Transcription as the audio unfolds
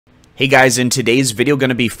Hey guys, in today's video, going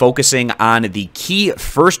to be focusing on the key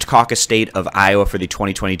first caucus state of Iowa for the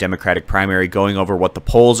 2020 Democratic primary, going over what the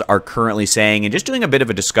polls are currently saying and just doing a bit of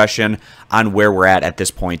a discussion on where we're at this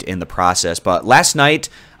point in the process. But last night,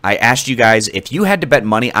 I asked you guys, if you had to bet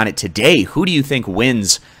money on it today, who do you think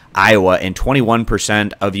wins Iowa? And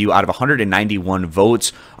 21% of you out of 191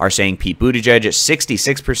 votes are saying Pete Buttigieg.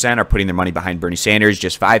 66% are putting their money behind Bernie Sanders,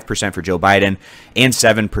 just 5% for Joe Biden, and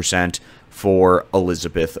 7% for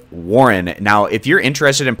Elizabeth Warren. Now, if you're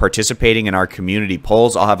interested in participating in our community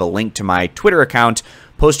polls, I'll have a link to my Twitter account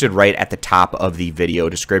posted right at the top of the video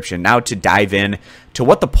description. Now to dive in to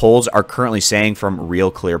what the polls are currently saying from Real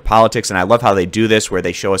Clear Politics. And I love how they do this, where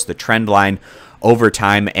they show us the trend line over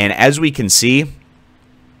time. And as we can see,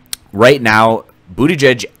 right now,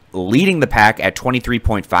 Buttigieg leading the pack at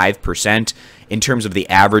 23.5% in terms of the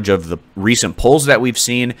average of the recent polls that we've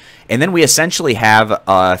seen. And then we essentially have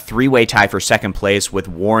a three-way tie for second place with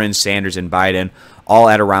Warren, Sanders, and Biden all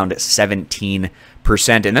at around 17%.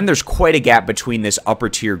 And then there's quite a gap between this upper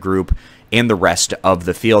tier group and the rest of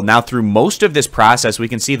the field. Now, through most of this process, we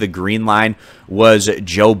can see the green line was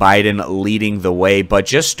Joe Biden leading the way. But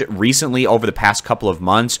just recently, over the past couple of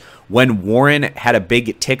months, when Warren had a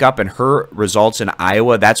big tick up in her results in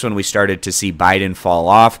Iowa, that's when we started to see Biden fall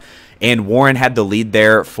off. And Warren had the lead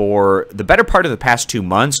there for the better part of the past 2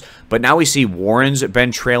 months. But now we see Warren's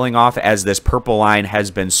been trailing off as this purple line has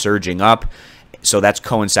been surging up. So that's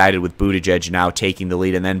coincided with Buttigieg now taking the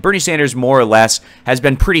lead. And then Bernie Sanders, more or less, has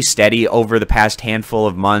been pretty steady over the past handful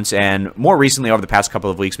of months. And more recently, over the past couple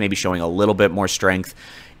of weeks, maybe showing a little bit more strength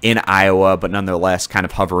in Iowa, but nonetheless kind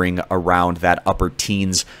of hovering around that upper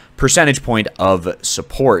teens percentage point of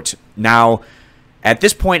support. Now, at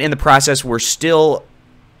this point in the process, we're still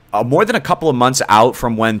more than a couple of months out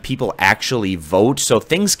from when people actually vote, so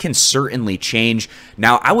things can certainly change.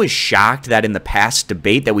 Now, I was shocked that in the past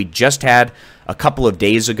debate that we just had a couple of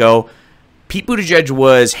days ago, Pete Buttigieg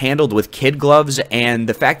was handled with kid gloves, and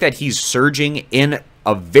the fact that he's surging in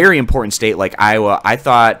a very important state like Iowa, I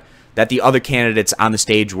thought that the other candidates on the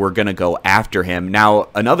stage were going to go after him. Now,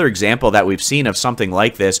 another example that we've seen of something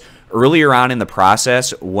like this, earlier on in the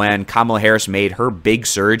process when Kamala Harris made her big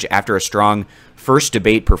surge after a strong first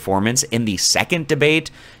debate performance, in the second debate,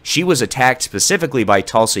 she was attacked specifically by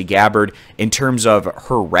Tulsi Gabbard in terms of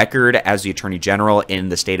her record as the Attorney General in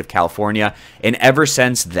the state of California. And ever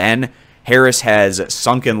since then, Harris has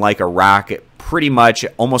sunken like a rock, pretty much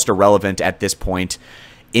almost irrelevant at this point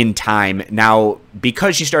in time. Now,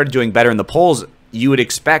 because she started doing better in the polls, you would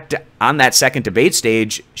expect on that second debate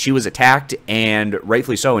stage, she was attacked, and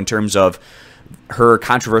rightfully so, in terms of her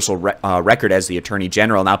controversial record as the Attorney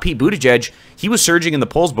General. Now, Pete Buttigieg, he was surging in the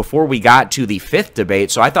polls before we got to the fifth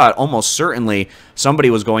debate, so I thought almost certainly somebody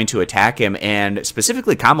was going to attack him, and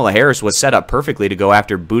specifically Kamala Harris was set up perfectly to go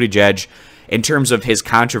after Buttigieg in terms of his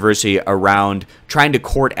controversy around trying to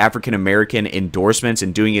court African-American endorsements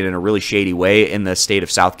and doing it in a really shady way in the state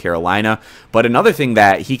of South Carolina. But another thing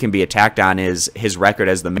that he can be attacked on is his record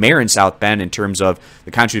as the mayor in South Bend in terms of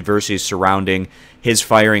the controversies surrounding his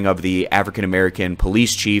firing of the African-American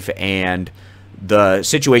police chief and the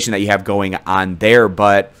situation that you have going on there.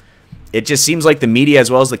 But it just seems like the media,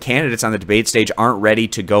 as well as the candidates on the debate stage, aren't ready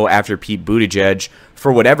to go after Pete Buttigieg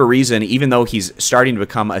for whatever reason, even though he's starting to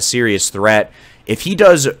become a serious threat. If he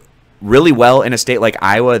does really well in a state like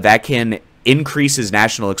Iowa, that can increase his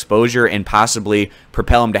national exposure and possibly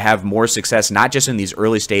propel him to have more success, not just in these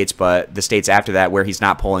early states, but the states after that where he's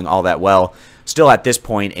not polling all that well. Still at this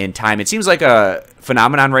point in time, it seems like a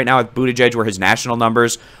phenomenon right now with Buttigieg where his national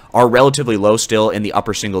numbers are relatively low, still in the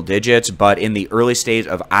upper single digits, but in the early stage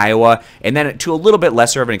of Iowa, and then to a little bit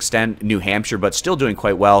lesser of an extent, New Hampshire, but still doing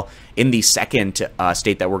quite well in the second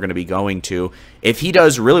state that we're going to be going to. If he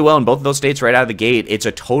does really well in both of those states right out of the gate, it's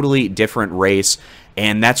a totally different race.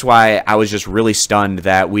 And that's why I was just really stunned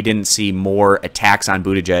that we didn't see more attacks on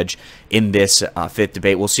Buttigieg in this fifth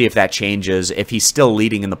debate. We'll see if that changes, if he's still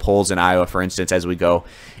leading in the polls in Iowa, for instance, as we go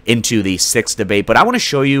into the sixth debate. But I want to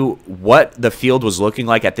show you what the field was looking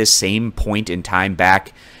like at this same point in time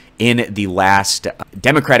back in the last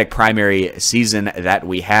Democratic primary season that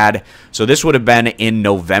we had. So this would have been in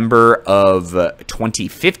November of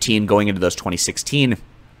 2015, going into those 2016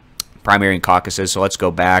 primary and caucuses. So let's go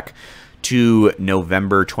back to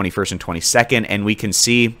November 21st and 22nd, and we can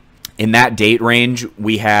see in that date range,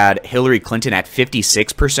 we had Hillary Clinton at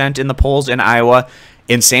 56% in the polls in Iowa,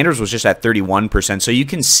 and Sanders was just at 31%. So you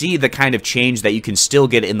can see the kind of change that you can still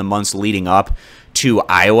get in the months leading up to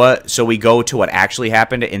Iowa. So we go to what actually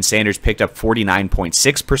happened, and Sanders picked up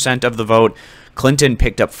 49.6% of the vote. Clinton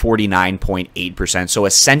picked up 49.8%. So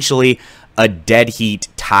essentially a dead heat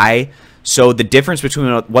tie. So the difference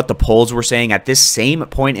between what the polls were saying at this same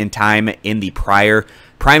point in time in the prior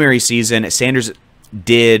primary season, Sanders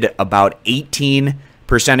did about 18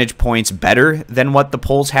 percentage points better than what the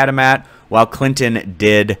polls had him at, while Clinton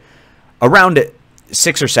did around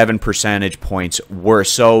 6 or 7 percentage points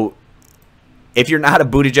worse. So if you're not a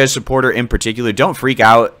Buttigieg supporter in particular, don't freak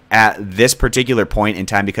out at this particular point in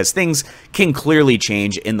time, because things can clearly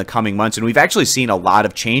change in the coming months. And we've actually seen a lot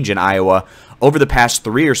of change in Iowa over the past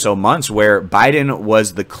 3 or so months, where Biden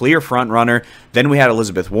was the clear front runner. Then we had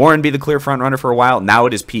Elizabeth Warren be the clear front runner for a while. Now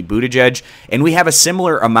it is Pete Buttigieg. And we have a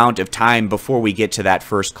similar amount of time before we get to that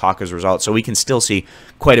first caucus result. So we can still see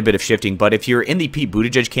quite a bit of shifting. But if you're in the Pete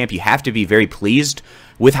Buttigieg camp, you have to be very pleased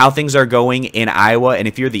with how things are going in Iowa. And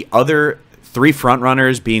if you're the other 3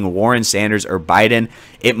 frontrunners, being Warren, Sanders, or Biden,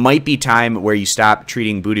 it might be time where you stop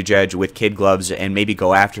treating Buttigieg with kid gloves and maybe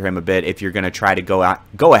go after him a bit if you're going to try to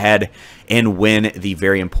go ahead and win the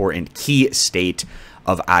very important key state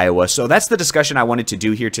of Iowa. So that's the discussion I wanted to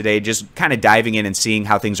do here today, just kind of diving in and seeing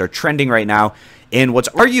how things are trending right now in what's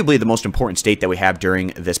arguably the most important state that we have during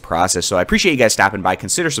this process. So I appreciate you guys stopping by.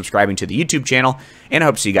 Consider subscribing to the YouTube channel, and I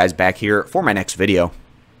hope to see you guys back here for my next video.